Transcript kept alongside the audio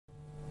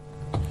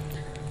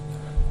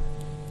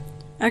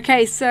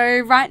Okay, so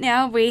right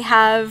now we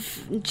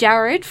have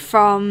Jared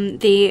from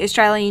the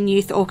Australian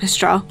Youth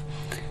Orchestra.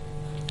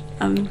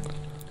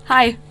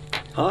 Hi.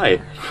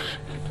 Hi.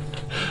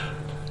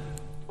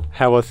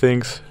 How are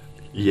things?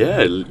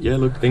 Yeah,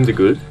 look, things are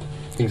good.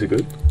 Things are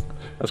good.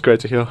 That's great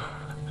to hear.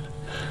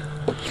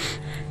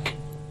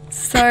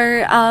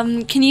 So,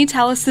 can you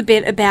tell us a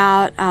bit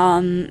about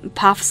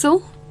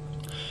Parsifal?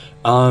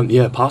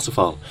 Yeah,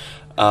 Parsifal.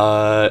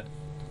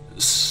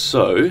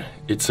 So,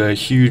 it's a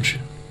huge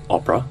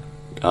opera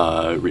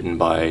written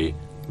by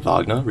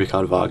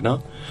Richard Wagner.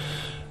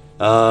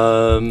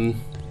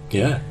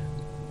 Yeah.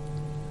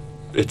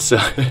 It's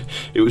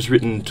it was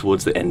written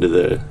towards the end of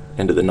the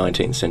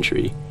 19th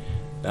century.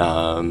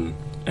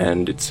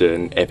 And it's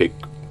an epic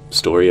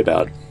story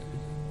about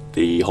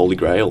the Holy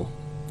Grail.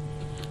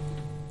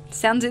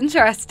 Sounds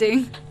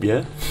interesting.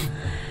 Yeah.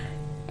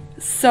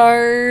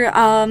 So,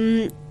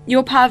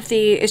 you're part of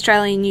the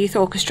Australian Youth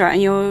Orchestra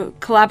and you're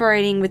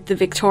collaborating with the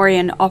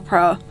Victorian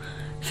Opera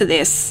for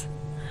this,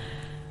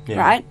 Yeah.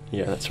 right?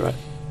 Yeah, that's right.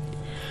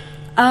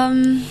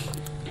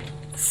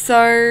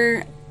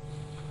 So,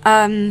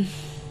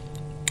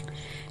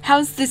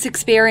 how's this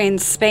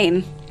experience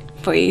been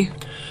for you?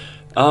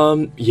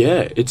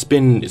 Yeah, it's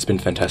been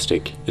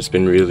fantastic. It's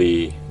been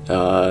really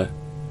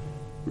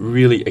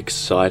really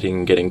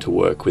exciting getting to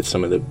work with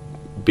some of the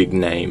big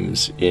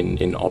names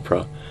in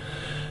opera.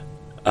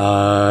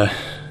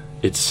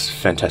 It's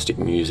fantastic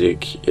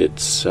music.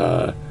 It's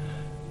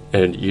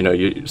and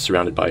you're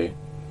surrounded by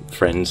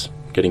friends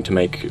getting to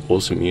make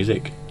awesome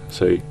music.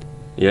 So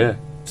yeah,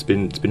 it's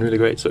been really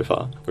great so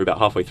far. We're about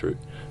halfway through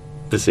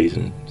the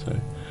season, so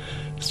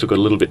still got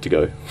a little bit to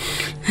go.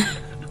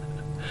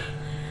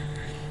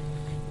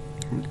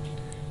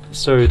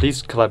 So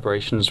these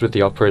collaborations with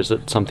the opera, is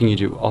it something you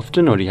do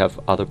often, or do you have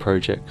other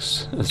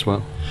projects as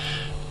well?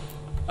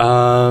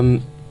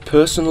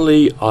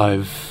 Personally,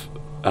 I've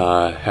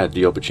had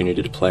the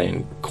opportunity to play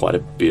in quite a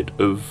bit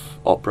of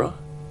opera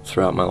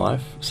throughout my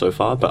life so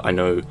far, but I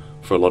know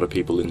for a lot of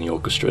people in the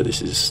orchestra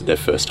this is their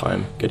first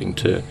time getting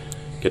to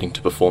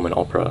perform an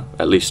opera,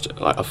 at least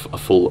like a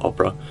full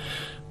opera.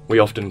 We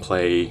often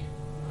play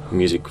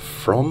music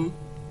from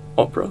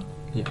opera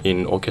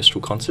in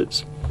orchestral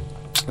concerts.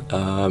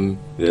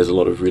 There's a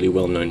lot of really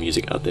well-known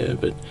music out there,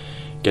 but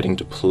getting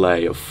to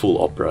play a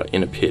full opera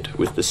in a pit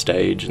with the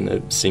stage and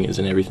the singers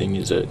and everything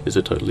is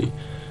a totally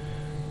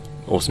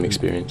awesome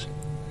experience.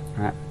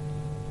 Right.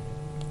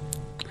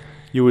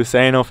 You were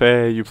saying off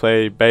air you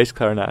play bass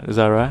clarinet, is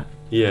that right?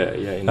 Yeah,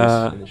 in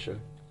this show.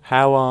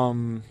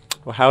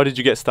 How did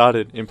you get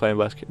started in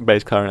playing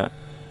bass clarinet?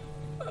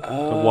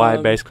 Why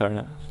bass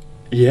clarinet?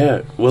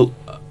 Yeah, well,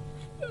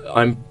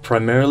 I'm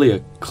primarily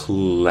a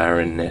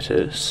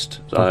clarinetist.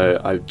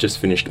 I've just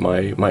finished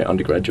my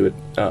undergraduate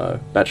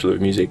Bachelor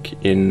of Music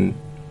in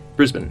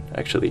Brisbane,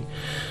 actually.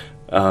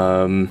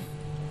 And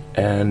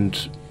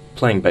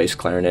playing bass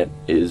clarinet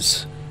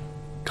is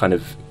kind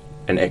of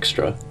an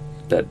extra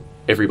that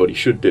everybody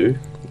should do.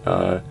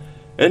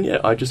 And yeah,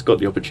 I just got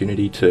the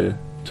opportunity to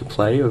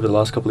play over the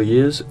last couple of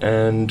years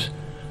and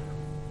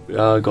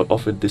got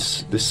offered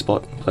this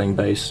spot playing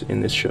bass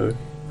in this show.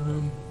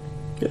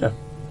 Yeah.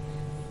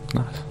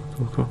 Nice.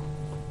 Cool.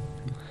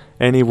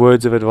 Any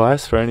words of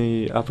advice for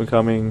any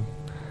up-and-coming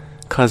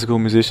classical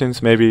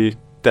musicians, maybe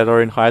that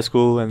are in high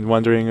school and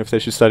wondering if they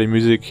should study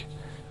music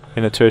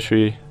in a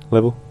tertiary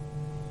level?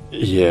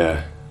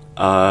 Yeah.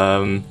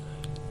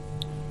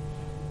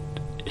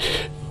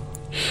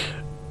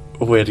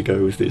 Where to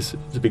go with this?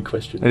 It's a big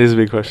question. It is a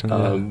big question.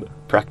 Yeah.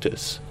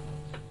 Practice.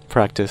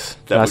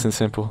 Nice and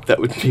simple. That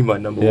would be my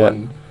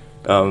number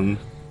one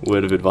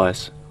word of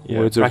advice. Yeah,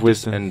 words of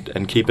wisdom.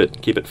 And keep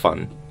it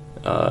fun.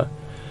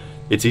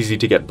 It's easy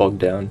to get bogged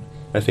down,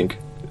 I think,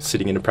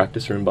 sitting in a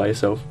practice room by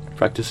yourself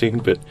practicing,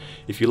 but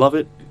if you love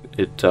it,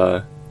 it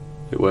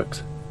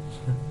works.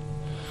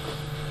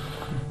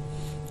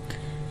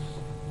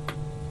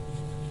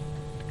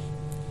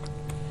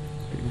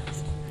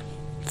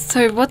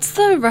 So, what's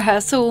the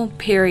rehearsal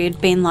period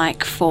been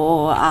like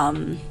for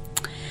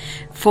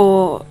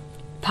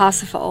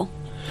Parsifal?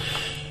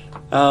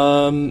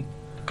 It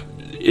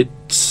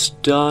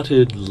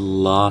started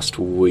last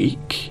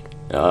week.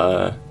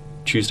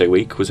 Tuesday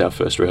week was our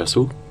first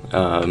rehearsal,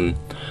 and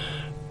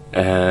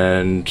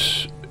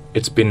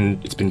it's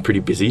been pretty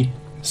busy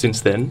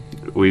since then.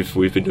 We've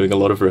been doing a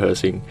lot of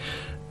rehearsing,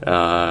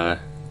 throughout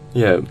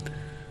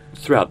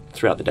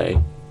the day.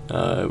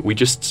 We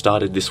just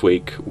started this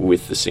week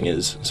with the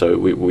singers, so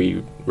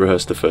we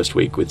rehearsed the first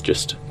week with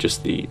just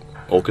the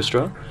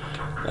orchestra.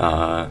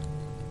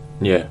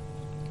 We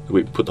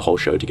put the whole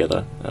show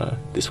together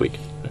this week.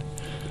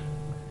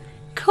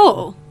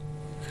 Cool.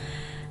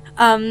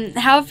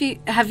 How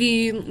have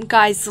you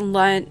guys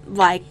learnt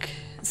like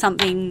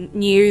something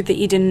new that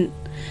you didn't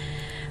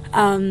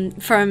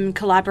from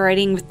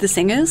collaborating with the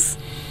singers?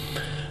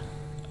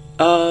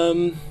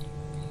 Yeah,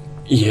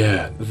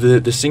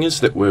 the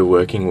singers that we're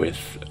working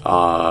with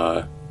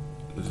are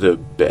the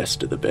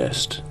best of the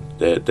best.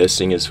 They're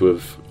singers who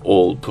have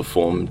all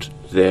performed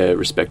their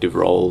respective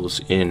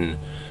roles in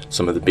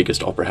some of the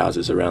biggest opera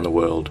houses around the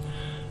world.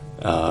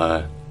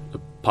 The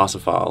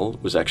Parsifal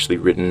was actually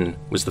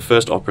was the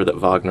first opera that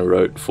Wagner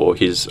wrote for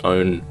his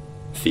own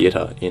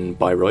theatre in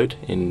Bayreuth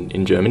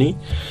in Germany.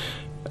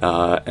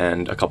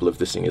 And a couple of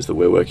the singers that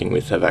we're working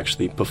with have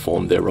actually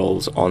performed their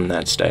roles on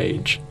that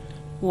stage.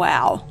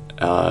 Wow.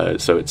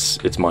 So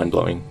it's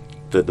mind-blowing.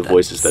 The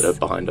voices that are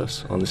behind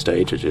us on the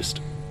stage are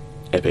just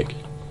epic.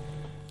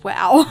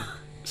 Wow.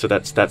 So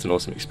that's an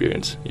awesome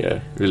experience.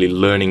 Yeah, really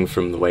learning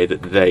from the way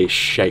that they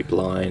shape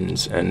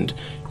lines and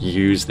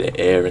use their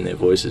air and their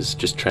voices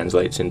just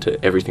translates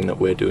into everything that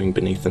we're doing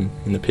beneath them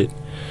in the pit.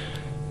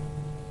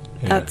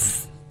 Yeah.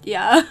 That's,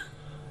 yeah.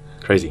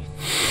 Crazy.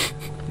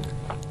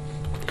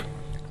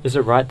 Is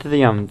it right that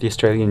the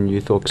Australian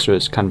Youth Orchestra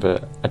is kind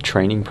of a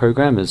training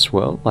program as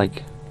well?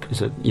 Like,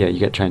 is it? Yeah, you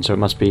get trained, so it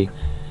must be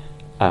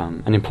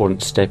an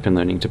important step in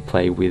learning to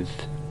play with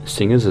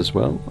singers as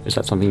well. Is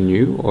that something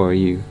new, or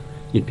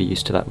you'd be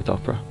used to that with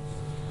opera?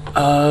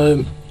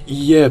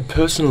 Yeah,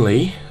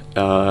 personally,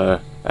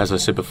 as I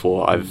said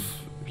before,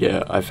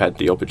 I've had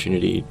the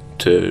opportunity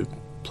to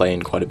play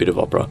in quite a bit of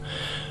opera.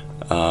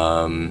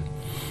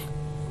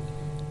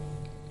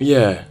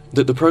 Yeah,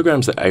 the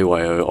programs that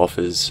AYO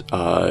offers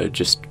are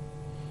just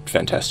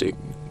fantastic.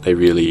 They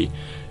really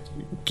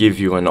give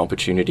you an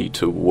opportunity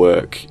to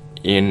work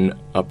in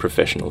a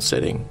professional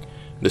setting.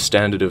 The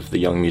standard of the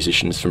young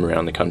musicians from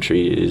around the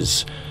country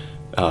is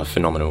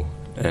phenomenal,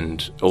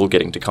 and all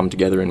getting to come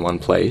together in one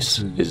place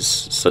is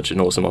such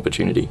an awesome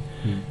opportunity.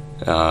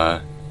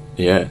 Yeah,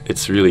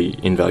 it's really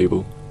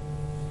invaluable.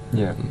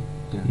 Yeah.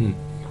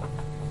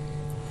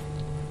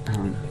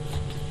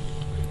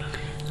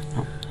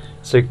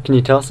 So can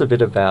you tell us a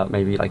bit about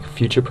maybe like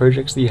future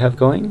projects that you have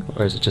going,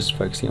 or is it just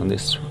focusing on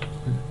this?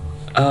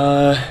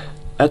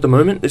 At the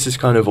moment, this is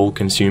kind of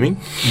all-consuming,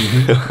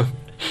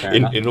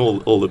 in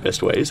all the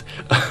best ways.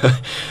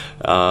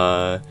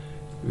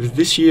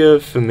 This year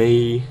for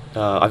me,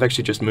 I've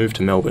actually just moved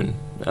to Melbourne,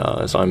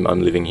 so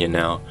I'm living here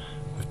now.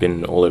 I've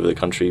been all over the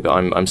country, but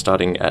I'm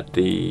starting at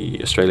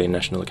the Australian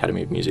National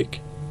Academy of Music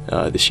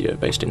this year,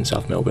 based in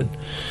South Melbourne.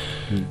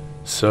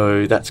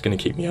 So that's going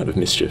to keep me out of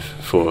mischief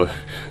for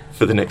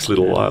the next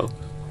little while.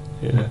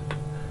 Yeah.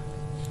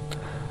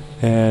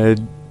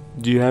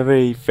 Do you have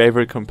a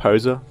favorite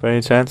composer by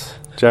any chance,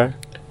 Joe?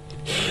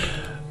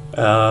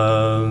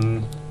 I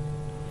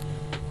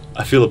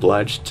feel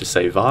obliged to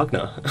say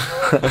Wagner.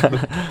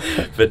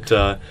 But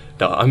no,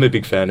 I'm a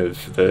big fan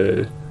of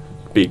the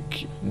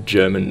big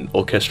German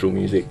orchestral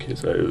music,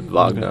 so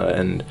Wagner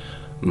and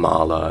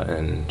Mahler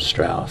and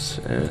Strauss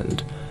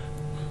and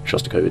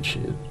Shostakovich,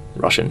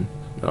 Russian.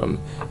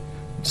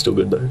 Still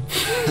good though.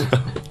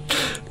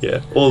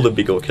 Yeah, all the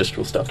big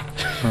orchestral stuff.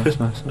 Nice.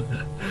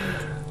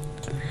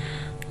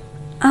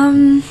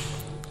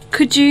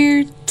 Could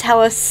you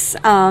tell us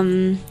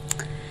a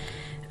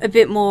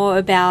bit more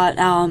about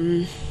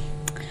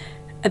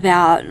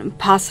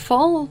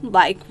Parsifal,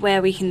 like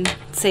where we can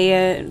see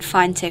it and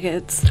find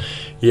tickets?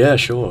 Yeah,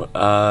 sure.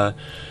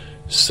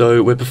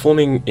 So we're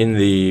performing in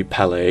the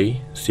Palais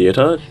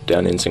Theatre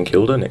down in St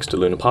Kilda next to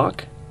Luna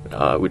Park,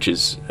 which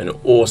is an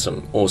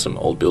awesome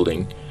old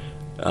building.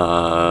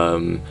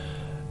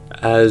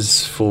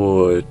 As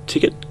for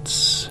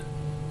tickets,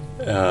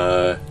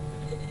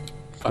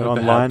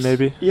 online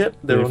maybe? Yep,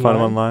 they're online. Find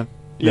them online.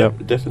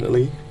 Yep,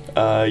 definitely.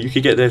 You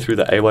could get there through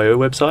the AYO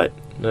website,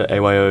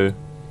 ayo.com.au,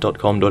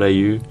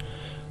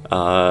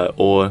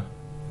 or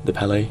the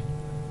Palais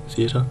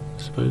Theatre,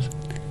 I suppose.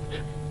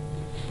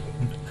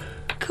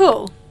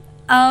 Cool.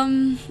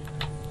 Oh,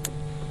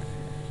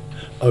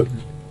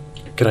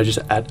 could I just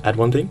add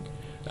one thing?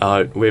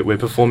 We're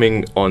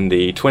performing on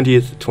the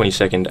 20th,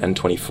 22nd and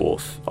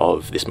 24th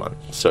of this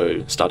month,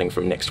 so starting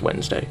from next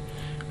Wednesday.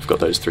 We've got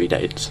those 3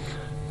 dates.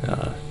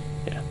 Yeah,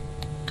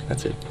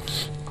 that's it.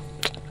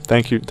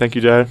 Thank you,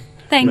 Joe.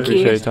 Thank you.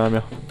 Appreciate your time,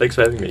 yeah. Thanks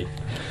for having me.